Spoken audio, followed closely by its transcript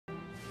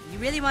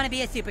really want to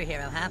be a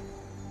superhero, huh?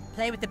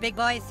 Play with the big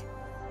boys?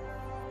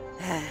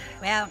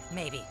 Well,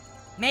 maybe.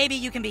 Maybe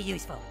you can be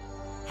useful.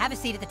 Have a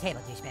seat at the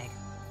table, douchebag.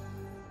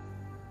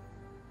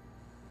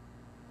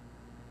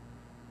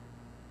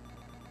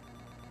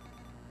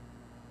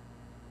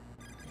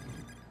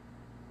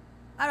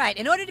 Alright,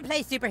 in order to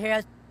play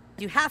superheroes,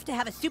 you have to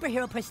have a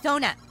superhero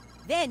persona.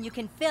 Then you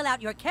can fill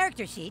out your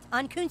character sheet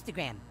on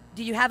Kunstagram.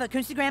 Do you have a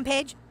Kunstagram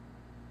page?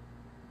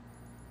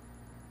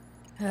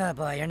 Oh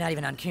boy, you're not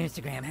even on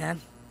Kunstagram, huh?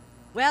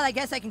 Well, I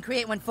guess I can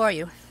create one for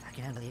you.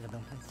 Fucking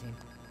unbelievable. Let's see.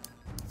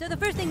 So the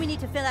first thing we need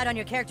to fill out on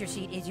your character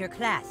sheet is your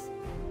class.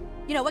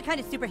 You know, what kind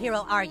of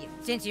superhero are you?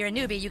 Since you're a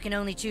newbie, you can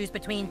only choose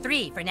between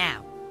 3 for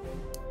now.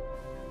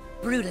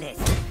 Brutalist.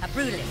 A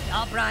brutalist.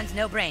 All bronze,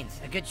 no brains.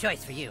 A good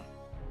choice for you.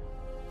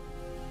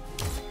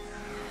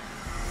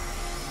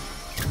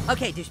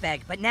 Okay,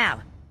 douchebag, but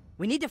now,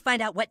 we need to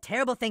find out what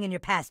terrible thing in your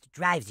past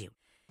drives you.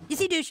 You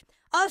see, douche,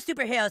 all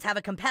superheroes have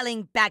a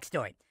compelling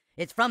backstory.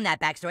 It's from that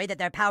backstory that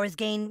their powers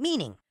gain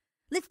meaning.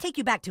 Let's take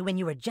you back to when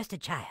you were just a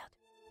child.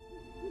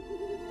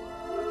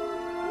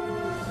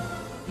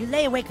 You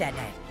lay awake that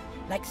night.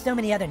 Like so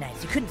many other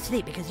nights, you couldn't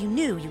sleep because you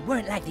knew you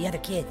weren't like the other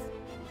kids.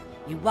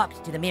 You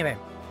walked to the mirror.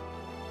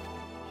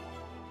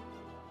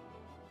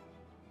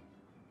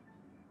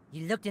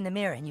 You looked in the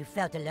mirror and you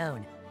felt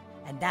alone.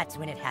 And that's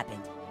when it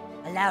happened.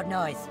 A loud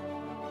noise.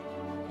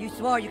 You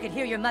swore you could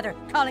hear your mother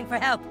calling for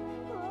help.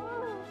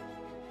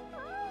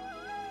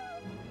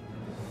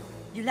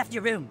 You left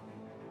your room.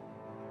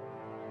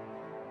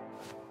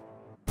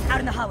 Out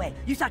in the hallway,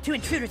 you saw 2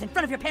 intruders in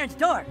front of your parents'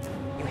 door.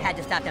 You had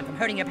to stop them from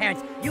hurting your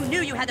parents. You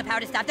knew you had the power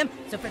to stop them,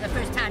 so for the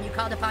first time you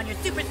called upon your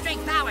super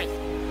strength powers.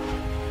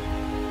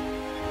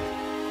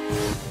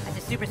 As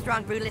a super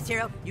strong brutalist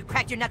hero, you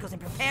cracked your knuckles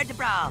and prepared to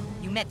brawl.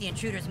 You met the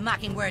intruders'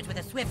 mocking words with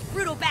a swift,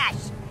 brutal bash.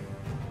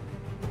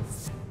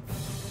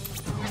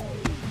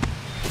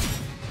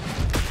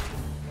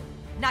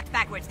 Knocked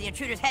backwards, the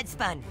intruder's head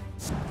spun.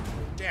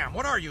 Damn,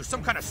 what are you,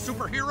 some kind of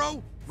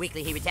superhero?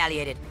 Weakly, he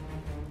retaliated.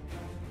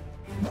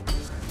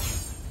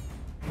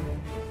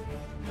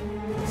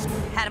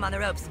 Had him on the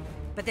ropes,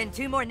 but then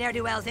 2 more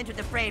ne'er-do-wells entered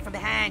the fray from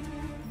behind.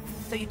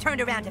 So you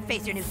turned around to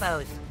face your new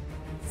foes.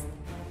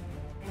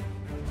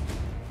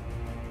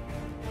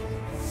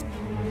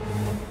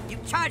 You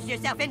charged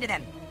yourself into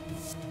them.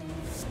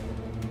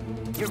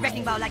 Your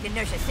wrecking ball like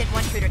inertia sent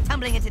one intruder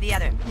tumbling into the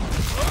other.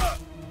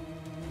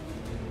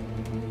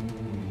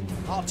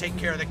 I'll take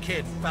care of the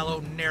kid,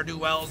 fellow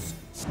ne'er-do-wells.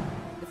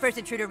 The first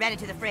intruder ran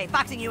into the fray,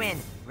 boxing you in,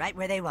 right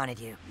where they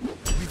wanted you.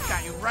 We've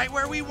got you right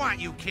where we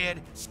want you,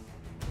 kid.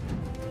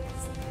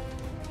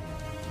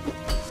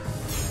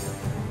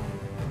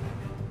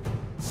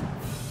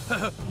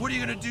 What are you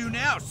gonna do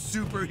now,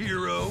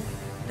 superhero?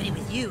 But it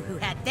was you who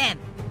had them,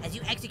 as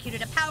you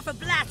executed a powerful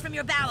blast from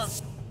your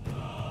bowels.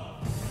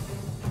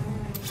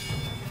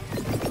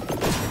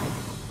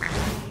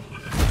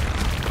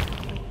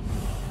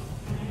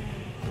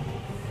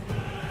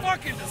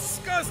 Fucking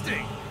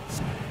disgusting!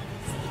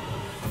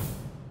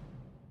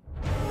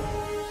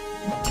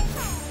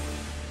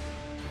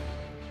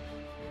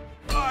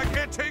 Oh, I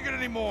can't take it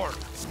anymore!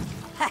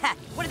 Haha,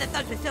 one of the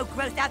thugs was so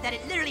grossed out that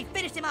it literally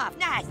finished him off.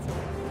 Nice!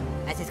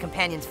 As his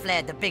companions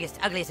fled, the biggest,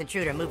 ugliest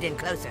intruder moved in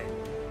closer.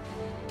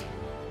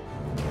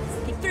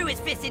 He threw his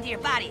fist into your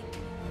body,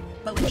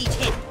 but with each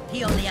hit,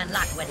 he only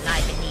unlocked what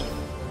lied beneath.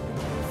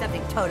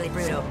 Something totally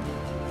brutal.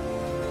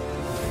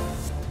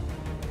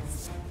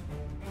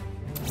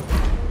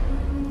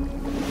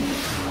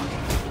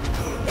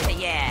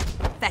 Yeah,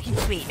 fucking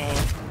sweet, man.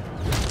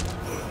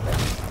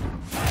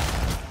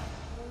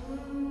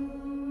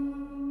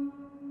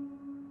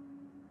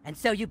 And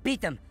so you beat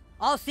them.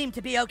 All seemed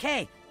to be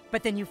okay.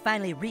 But then you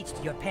finally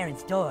reached your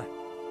parents' door.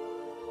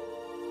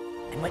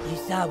 And what you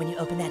saw when you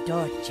opened that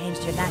door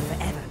changed your life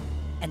forever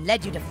and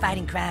led you to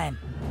fighting crime.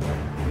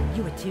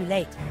 You were too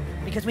late,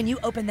 because when you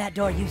opened that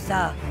door, you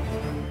saw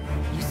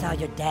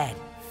your dad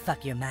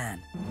fuck your mom.